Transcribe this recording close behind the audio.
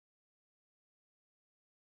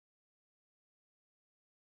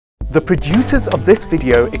The producers of this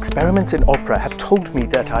video, Experiments in Opera, have told me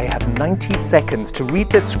that I have 90 seconds to read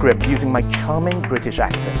this script using my charming British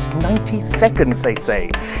accent. 90 seconds, they say,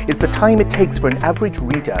 is the time it takes for an average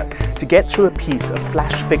reader to get through a piece of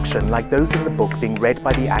flash fiction like those in the book being read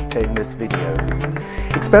by the actor in this video.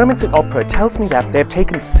 Experiments in Opera tells me that they have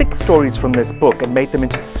taken 6 stories from this book and made them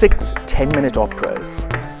into 6 10-minute operas.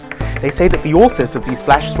 They say that the authors of these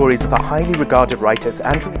flash stories are the highly regarded writers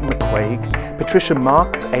Andrew McCuaig, Patricia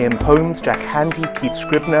Marx, A.M. Holmes, Jack Handey, Keith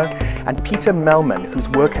Scribner, and Peter Mehlman, whose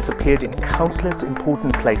work has appeared in countless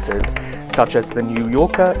important places, such as The New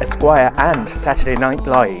Yorker, Esquire, and Saturday Night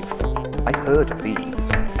Live. I've heard of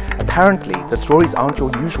these. Apparently, the stories aren't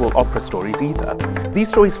your usual opera stories either. These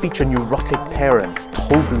stories feature neurotic parents,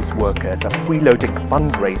 toll booth workers, a freeloading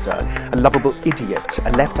fundraiser, a lovable idiot,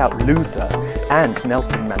 a left-out loser, and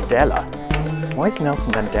Nelson Mandela. Why is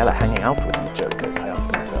Nelson Mandela hanging out with these jokers, I ask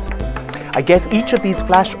myself. I guess each of these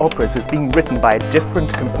flash operas is being written by a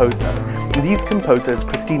different composer. And these composers,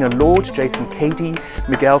 Cristina, Jason Cady,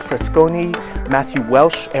 Miguel Frasconi, Matthew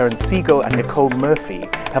Welch, Aaron Siegel, and Nicole Murphy,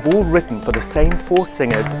 have all written for the same 4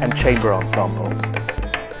 singers and chamber ensemble.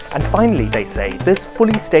 And finally, they say, this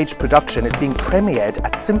fully staged production is being premiered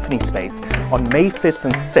at Symphony Space on May 5th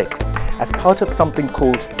and 6th as part of something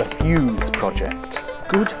called the Fewest project.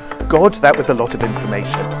 Good God, that was a lot of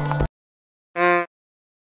information.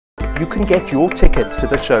 You can get your tickets to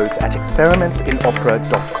the shows at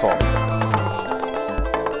experimentsinopera.com.